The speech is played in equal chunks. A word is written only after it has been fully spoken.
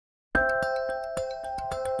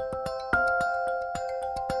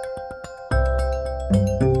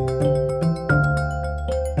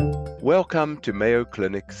Welcome to Mayo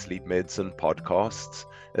Clinic Sleep Medicine Podcasts,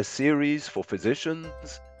 a series for physicians,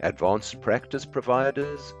 advanced practice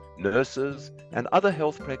providers, nurses, and other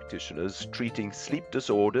health practitioners treating sleep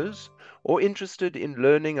disorders or interested in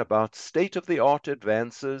learning about state-of-the-art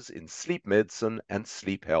advances in sleep medicine and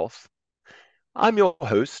sleep health. I'm your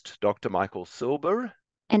host, Dr. Michael Silber.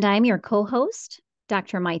 And I'm your co-host,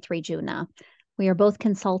 Dr. Maitri Juna. We are both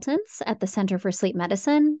consultants at the Center for Sleep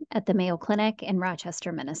Medicine at the Mayo Clinic in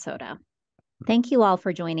Rochester, Minnesota. Thank you all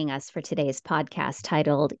for joining us for today's podcast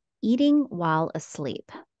titled Eating While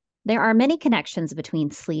Asleep. There are many connections between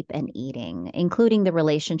sleep and eating, including the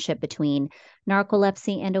relationship between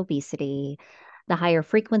narcolepsy and obesity, the higher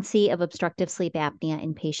frequency of obstructive sleep apnea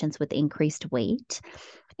in patients with increased weight,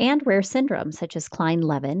 and rare syndromes such as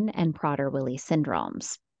Klein-Levin and Prader-Willi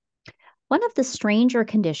syndromes. One of the stranger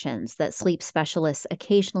conditions that sleep specialists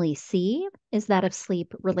occasionally see is that of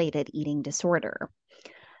sleep-related eating disorder.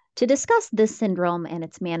 To discuss this syndrome and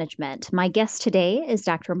its management, my guest today is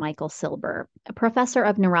Dr. Michael Silber, a professor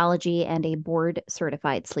of neurology and a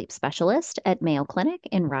board-certified sleep specialist at Mayo Clinic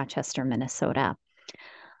in Rochester, Minnesota.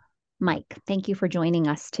 Mike, thank you for joining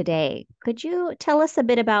us today. Could you tell us a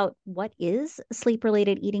bit about what is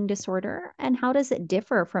sleep-related eating disorder and how does it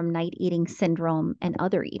differ from night eating syndrome and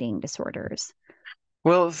other eating disorders?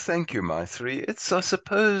 Well, thank you, Maitri. It's, I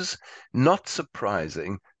suppose, not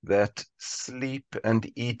surprising that sleep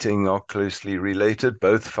and eating are closely related,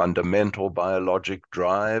 both fundamental biologic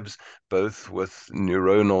drives, both with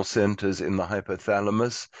neuronal centers in the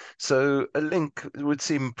hypothalamus. So a link would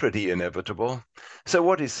seem pretty inevitable. So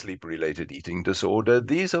what is sleep-related eating disorder?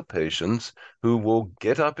 These are patients who will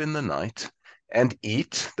get up in the night and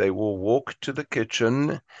eat. They will walk to the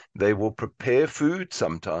kitchen. They will prepare food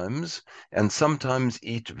sometimes, and sometimes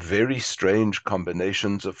eat very strange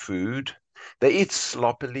combinations of food. They eat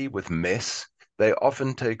sloppily with mess. They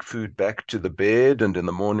often take food back to the bed and in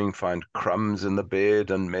the morning find crumbs in the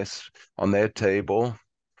bed and mess on their table.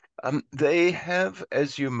 They have,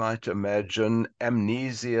 as you might imagine,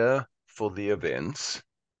 amnesia for the events.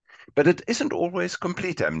 But it isn't always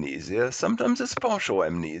complete amnesia. Sometimes it's partial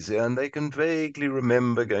amnesia, and they can vaguely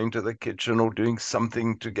remember going to the kitchen or doing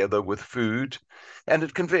something together with food. And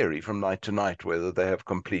it can vary from night to night whether they have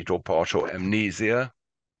complete or partial amnesia.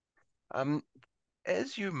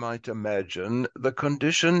 As you might imagine, the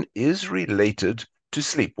condition is related to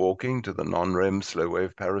sleepwalking, to the non-REM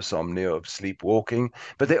slow-wave parasomnia of sleepwalking,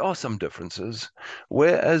 but there are some differences.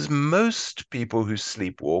 Whereas most people who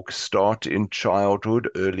sleepwalk start in childhood,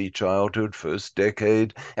 early childhood, first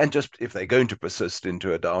decade, and just if they're going to persist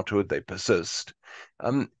into adulthood, they persist.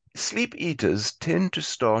 Sleep eaters tend to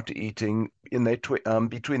start eating in their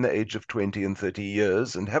between the age of 20 and 30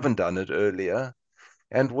 years and haven't done it earlier.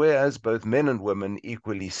 And whereas both men and women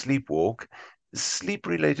equally sleepwalk,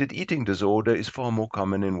 sleep-related eating disorder is far more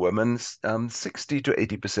common in women. 60 to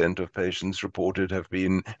 80% of patients reported have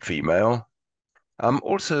been female.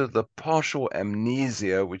 Also, the partial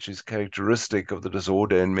amnesia, which is characteristic of the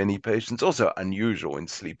disorder in many patients, also unusual in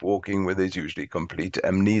sleepwalking, where there's usually complete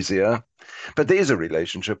amnesia. But there is a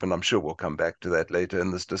relationship, and I'm sure we'll come back to that later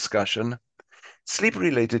in this discussion.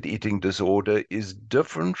 Sleep-related eating disorder is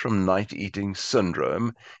different from night eating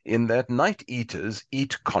syndrome in that night eaters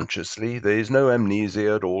eat consciously. There is no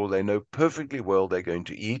amnesia at all. They know perfectly well they're going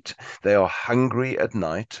to eat. They are hungry at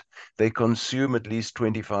night. They consume at least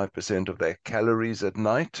 25% of their calories at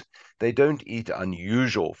night. They don't eat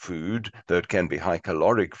unusual food, though it can be high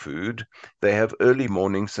caloric food. They have early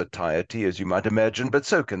morning satiety, as you might imagine, but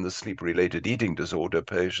so can the sleep-related eating disorder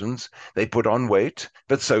patients. They put on weight,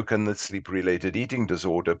 but so can the sleep-related eating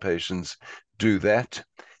disorder patients do that.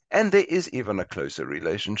 And there is even a closer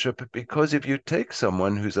relationship because if you take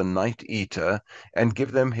someone who's a night eater and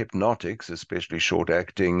give them hypnotics, especially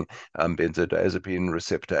short-acting benzodiazepine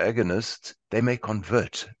receptor agonists, they may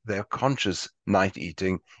convert their conscious night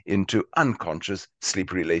eating into unconscious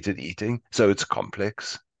sleep-related eating. So it's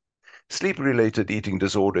complex. Sleep-related eating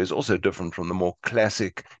disorder is also different from the more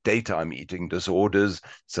classic daytime eating disorders,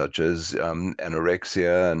 such as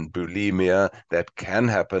anorexia and bulimia, that can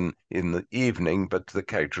happen in the evening, but the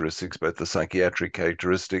characteristics, both the psychiatric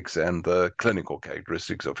characteristics and the clinical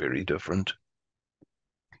characteristics, are very different.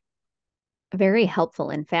 Very helpful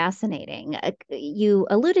and fascinating. You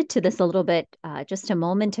alluded to this a little bit just a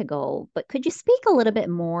moment ago, but could you speak a little bit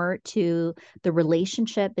more to the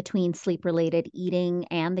relationship between sleep-related eating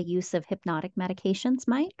and the use of hypnotic medications,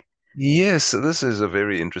 Mike? Yes, this is a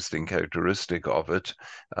very interesting characteristic of it.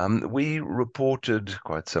 We reported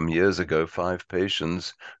quite some years ago 5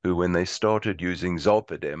 patients who, when they started using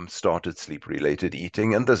zolpidem, started sleep-related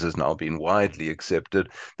eating, and this has now been widely accepted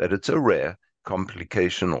that it's so rare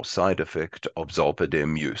complication or side effect of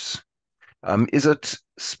zolpidem use. Is it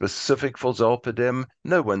specific for zolpidem?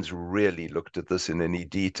 No one's really looked at this in any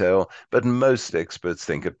detail, but most experts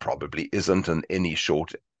think it probably isn't, and any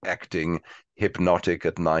short-acting hypnotic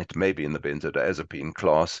at night, maybe in the benzodiazepine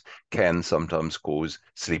class, can sometimes cause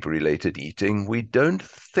sleep-related eating. We don't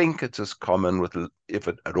think it's as common with, if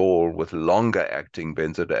at all, with longer-acting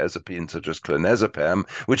benzodiazepines such as clonazepam,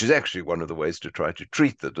 which is actually one of the ways to try to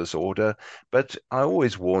treat the disorder. But I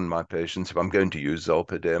always warn my patients, if I'm going to use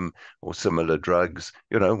zolpidem or similar drugs,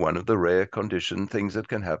 one of the rare things that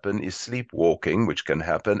can happen is sleepwalking, which can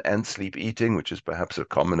happen, and sleep eating, which is perhaps a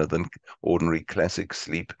commoner than ordinary classic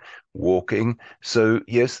sleep walking. So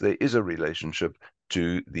yes, there is a relationship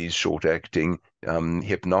to these short-acting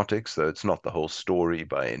hypnotics, though it's not the whole story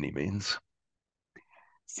by any means.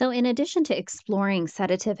 So, in addition to exploring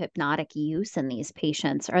sedative hypnotic use in these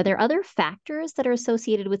patients, are there other factors that are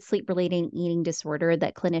associated with sleep-related eating disorder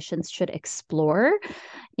that clinicians should explore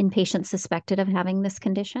in patients suspected of having this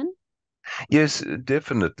condition? Yes,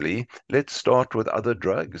 definitely. Let's start with other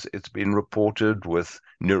drugs. It's been reported with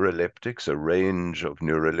neuroleptics, a range of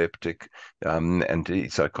neuroleptic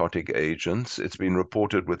antipsychotic agents. It's been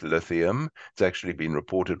reported with lithium. It's actually been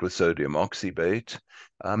reported with sodium oxybate.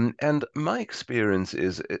 And my experience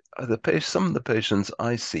is some of the patients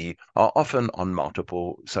I see are often on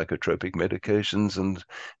multiple psychotropic medications, and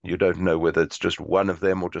you don't know whether it's just one of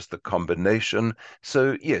them or just the combination.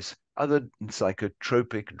 So yes, other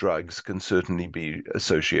psychotropic drugs can certainly be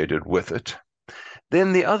associated with it.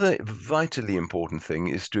 Then the other vitally important thing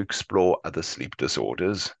is to explore other sleep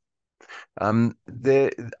disorders.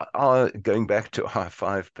 There are, going back to our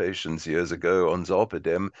 5 patients years ago on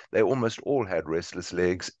zolpidem, they almost all had restless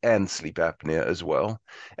legs and sleep apnea as well.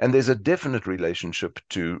 And there's a definite relationship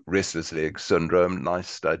to restless leg syndrome. Nice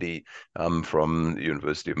study from the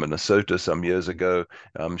University of Minnesota some years ago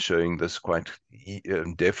showing this quite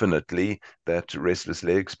definitely, that restless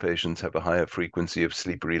legs patients have a higher frequency of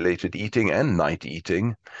sleep-related eating and night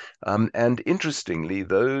eating. And interestingly,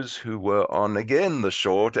 those who were on, again, the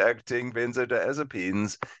short-acting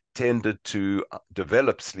benzodiazepines tended to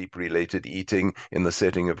develop sleep-related eating in the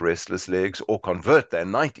setting of restless legs, or convert their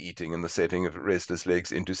night eating in the setting of restless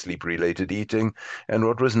legs into sleep-related eating. And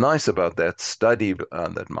what was nice about that study,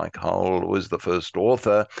 that Mike Howell was the first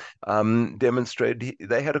author, demonstrated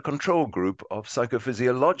they had a control group of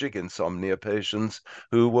psychophysiologic insomnia patients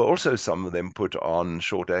who were also, some of them, put on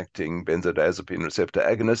short-acting benzodiazepine receptor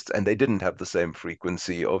agonists, and they didn't have the same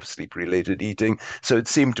frequency of sleep-related eating. So it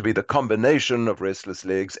seemed to be the combination of restless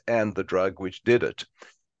legs and the drug which did it.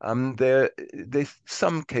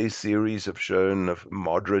 Some case series have shown a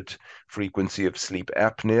moderate frequency of sleep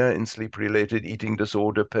apnea in sleep-related eating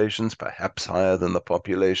disorder patients, perhaps higher than the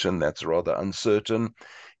population. That's rather uncertain.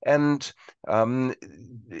 And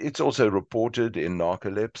it's also reported in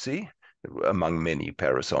narcolepsy, among many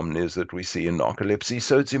parasomnias that we see in narcolepsy.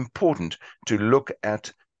 So it's important to look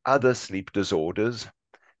at other sleep disorders.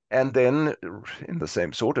 And then, in the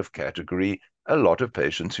same sort of category, a lot of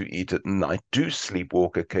patients who eat at night do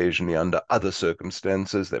sleepwalk occasionally under other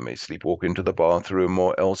circumstances. They may sleepwalk into the bathroom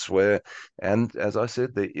or elsewhere. And as I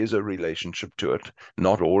said, there is a relationship to it.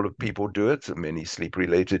 Not all of people do it. Many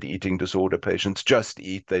sleep-related eating disorder patients just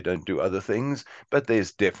eat, they don't do other things. But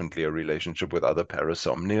there's definitely a relationship with other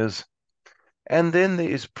parasomnias. And then there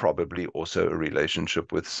is probably also a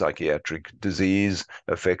relationship with psychiatric disease,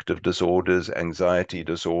 affective disorders, anxiety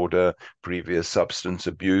disorder, previous substance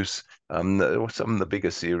abuse. Some of the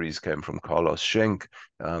bigger series came from Carlos Schenk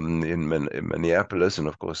in Minneapolis. And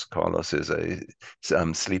of course, Carlos is a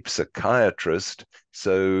sleep psychiatrist.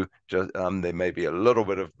 So there may be a little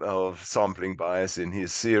bit of sampling bias in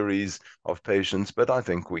his series of patients, but I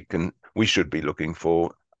think we should be looking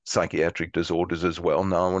for psychiatric disorders as well.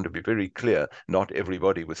 Now, I want to be very clear, not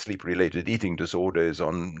everybody with sleep-related eating disorder is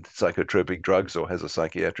on psychotropic drugs or has a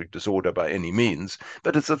psychiatric disorder by any means,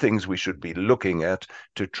 but it's the things we should be looking at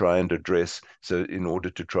to try and address, so in order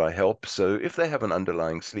to try help. So if they have an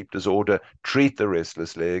underlying sleep disorder, treat the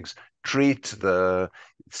restless legs, treat the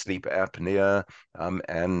sleep apnea,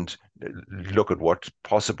 and look at what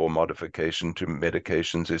possible modification to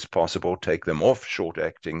medications is possible. Take them off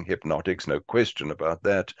short-acting hypnotics, no question about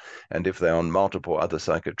that. And if they're on multiple other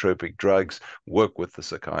psychotropic drugs, work with the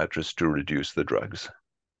psychiatrist to reduce the drugs.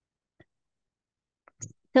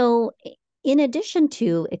 So, in addition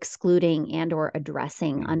to excluding and or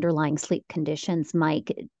addressing underlying sleep conditions,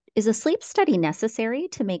 Mike, is a sleep study necessary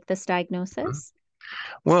to make this diagnosis?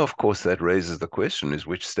 Well, of course, that raises the question is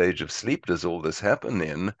which stage of sleep does all this happen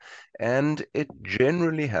in? And it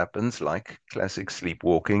generally happens like classic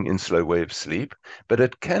sleepwalking in slow wave sleep, but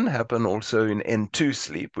it can happen also in N2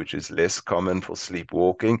 sleep, which is less common for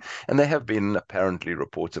sleepwalking. And there have been apparently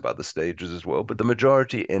reports of other stages as well, but the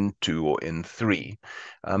majority N2 or N3.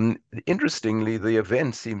 Interestingly, the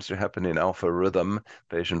event seems to happen in alpha rhythm.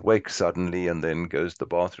 Patient wakes suddenly and then goes to the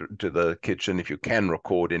bathroom, to the kitchen. If you can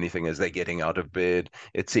record anything as they're getting out of bed,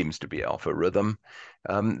 it seems to be alpha rhythm.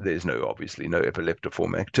 There's obviously no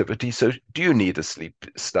epileptiform activity. So do you need a sleep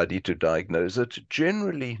study to diagnose it?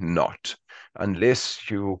 Generally not, unless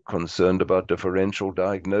you're concerned about differential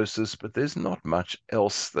diagnosis, but there's not much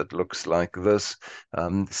else that looks like this.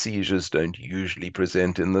 Seizures don't usually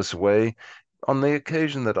present in this way. On the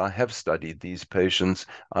occasion that I have studied these patients,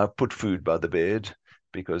 I've put food by the bed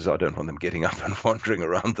because I don't want them getting up and wandering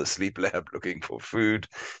around the sleep lab looking for food.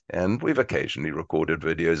 And we've occasionally recorded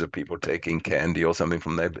videos of people taking candy or something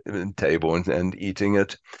from their table and eating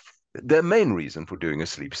it. The main reason for doing a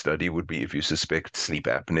sleep study would be if you suspect sleep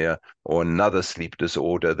apnea or another sleep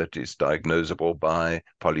disorder that is diagnosable by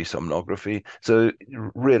polysomnography. So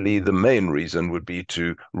really the main reason would be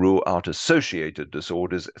to rule out associated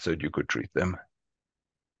disorders so you could treat them.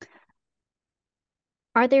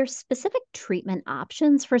 Are there specific treatment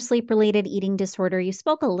options for sleep-related eating disorder? You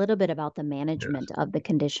spoke a little bit about the Yes. management of the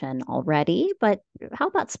condition already, but how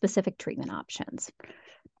about specific treatment options?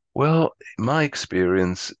 Well, in my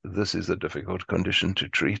experience, this is a difficult condition to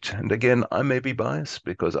treat. And again, I may be biased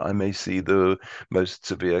because I may see the most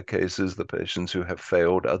severe cases, the patients who have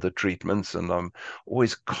failed other treatments. And I'm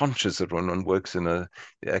always conscious that when one works in a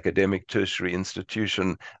academic tertiary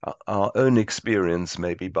institution, our own experience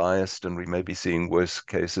may be biased and we may be seeing worse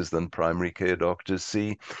cases than primary care doctors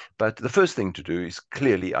see. But the first thing to do is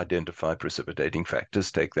clearly identify precipitating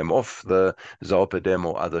factors, take them off the zolpidem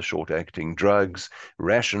or other short-acting drugs,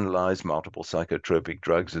 rationalize multiple psychotropic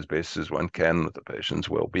drugs as best as one can with the patient's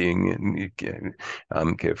well-being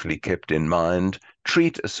carefully kept in mind,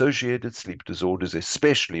 treat associated sleep disorders,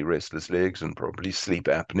 especially restless legs and probably sleep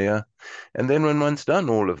apnea. And then when one's done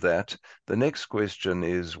all of that, the next question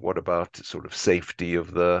is, what about sort of safety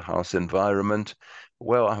of the house environment?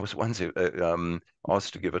 Well, I was once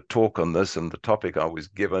asked to give a talk on this, and the topic I was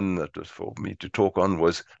given that was for me to talk on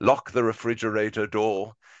was lock the refrigerator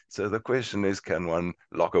door. So the question is, can one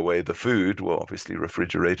lock away the food? Well, obviously,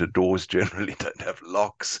 refrigerator doors generally don't have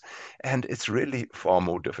locks, and it's really far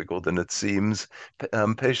more difficult than it seems.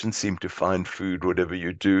 Patients seem to find food whatever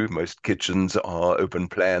you do. Most kitchens are open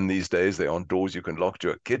plan these days. There aren't doors you can lock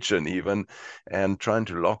to a kitchen even, and trying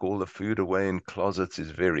to lock all the food away in closets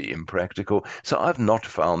is very impractical. So I've not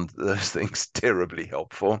found those things terribly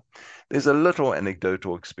helpful. There's a little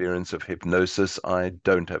anecdotal experience of hypnosis. I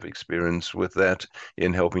don't have experience with that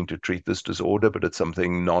in helping to treat this disorder, but it's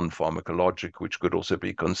something non-pharmacologic which could also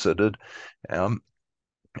be considered. Um,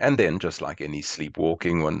 and then, just like any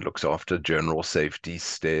sleepwalking, one looks after general safety,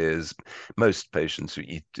 stairs. Most patients who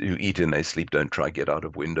eat in their sleep don't try to get out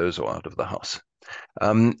of windows or out of the house.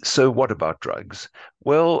 So what about drugs?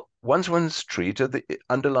 Well, once one's treated the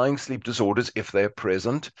underlying sleep disorders, if they're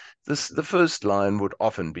present, the first line would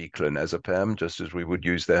often be clonazepam, just as we would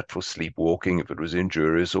use that for sleepwalking if it was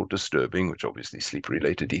injurious or disturbing, which obviously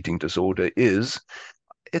sleep-related eating disorder is.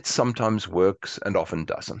 It sometimes works and often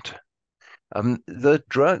doesn't. The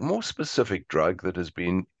drug, more specific drug that has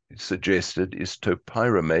been suggested is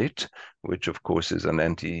topiramate, which of course is an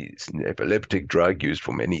anti-epileptic drug used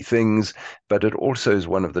for many things, but it also is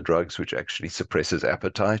one of the drugs which actually suppresses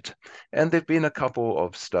appetite. And there've been a couple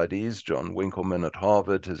of studies. John Winkelman at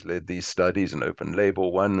Harvard has led these studies, an open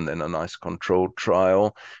label one, and then a nice controlled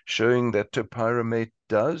trial showing that topiramate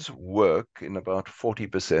does work in about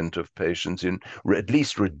 40% of patients in at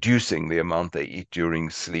least reducing the amount they eat during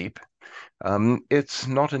sleep. It's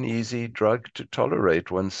not an easy drug to tolerate.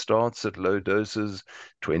 One starts at low doses,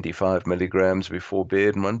 25 milligrams before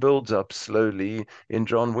bed, and one builds up slowly. In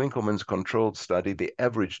John Winkelman's controlled study, the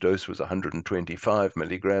average dose was 125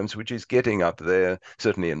 milligrams, which is getting up there,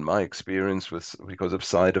 certainly in my experience, because of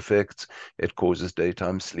side effects. It causes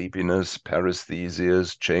daytime sleepiness,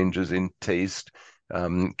 paresthesias, changes in taste.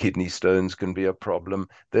 Kidney stones can be a problem.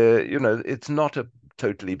 It's not a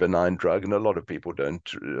totally benign drug, and a lot of people don't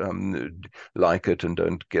like it and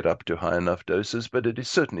don't get up to high enough doses, but it is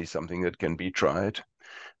certainly something that can be tried.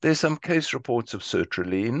 There's some case reports of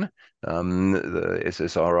sertraline, the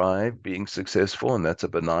SSRI being successful, and that's a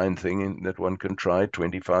benign thing that one can try,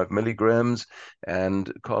 25 milligrams.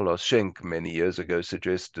 And Carlos Schenk many years ago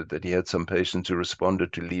suggested that he had some patients who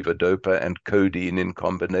responded to levodopa and codeine in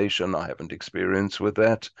combination. I haven't experience with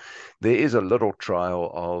that. There is a little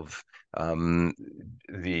trial of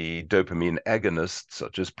the dopamine agonists,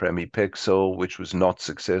 such as pramipexole, which was not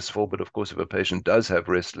successful. But of course, if a patient does have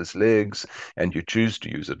restless legs and you choose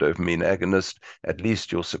to use a dopamine agonist, at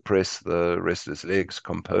least you'll suppress the restless legs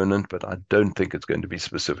component. But I don't think it's going to be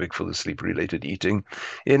specific for the sleep-related eating.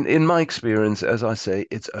 In my experience, as I say,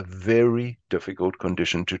 it's a very difficult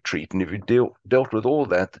condition to treat. And if you dealt with all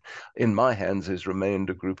that, in my hands has remained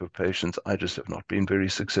a group of patients I just have not been very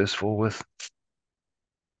successful with.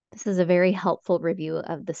 This is a very helpful review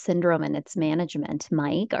of the syndrome and its management.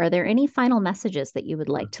 Mike, are there any final messages that you would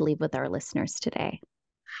like to leave with our listeners today?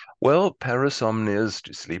 Well, parasomnias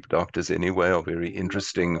to sleep doctors anyway are very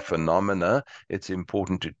interesting phenomena. It's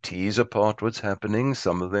important to tease apart what's happening.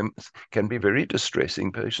 Some of them can be very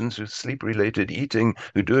distressing. Patients with sleep-related eating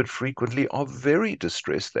who do it frequently are very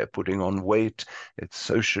distressed. They're putting on weight. It's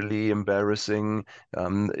socially embarrassing.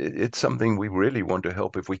 It's something we really want to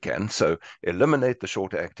help if we can. So eliminate the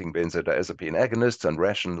short-acting benzodiazepine agonists and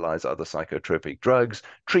rationalize other psychotropic drugs.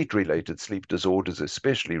 Treat related sleep disorders,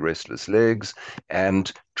 especially restless legs,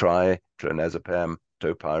 and try clonazepam,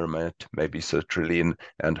 topiramate, maybe sertraline,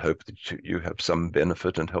 and hope that you have some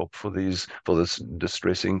benefit and help for this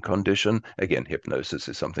distressing condition. Again, hypnosis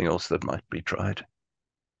is something else that might be tried.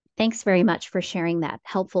 Thanks very much for sharing that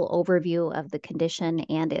helpful overview of the condition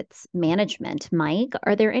and its management. Mike,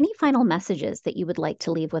 are there any final messages that you would like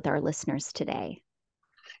to leave with our listeners today?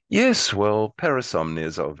 Yes, well,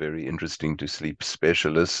 parasomnias are very interesting to sleep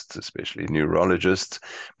specialists, especially neurologists,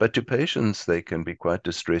 but to patients, they can be quite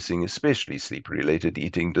distressing, especially sleep-related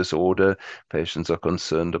eating disorder. Patients are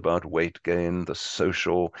concerned about weight gain, the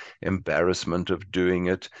social embarrassment of doing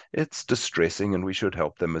it. It's distressing, and we should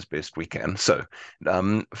help them as best we can. So,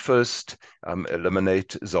 first,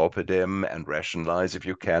 eliminate zolpidem and rationalize, if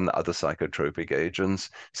you can, other psychotropic agents.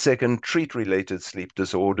 Second, treat related sleep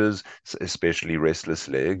disorders, especially restless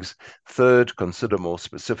legs. Third, consider more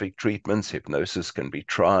specific treatments. Hypnosis can be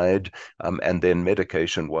tried. And then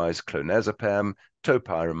medication-wise, clonazepam,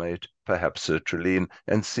 topiramate, perhaps sertraline,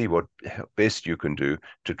 and see what best you can do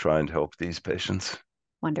to try and help these patients.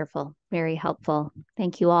 Wonderful. Very helpful.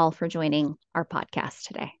 Thank you all for joining our podcast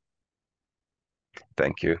today.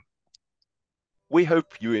 Thank you. We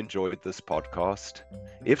hope you enjoyed this podcast.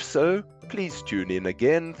 If so, please tune in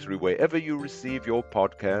again through wherever you receive your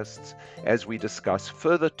podcasts as we discuss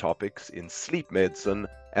further topics in sleep medicine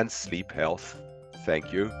and sleep health.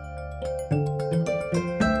 Thank you.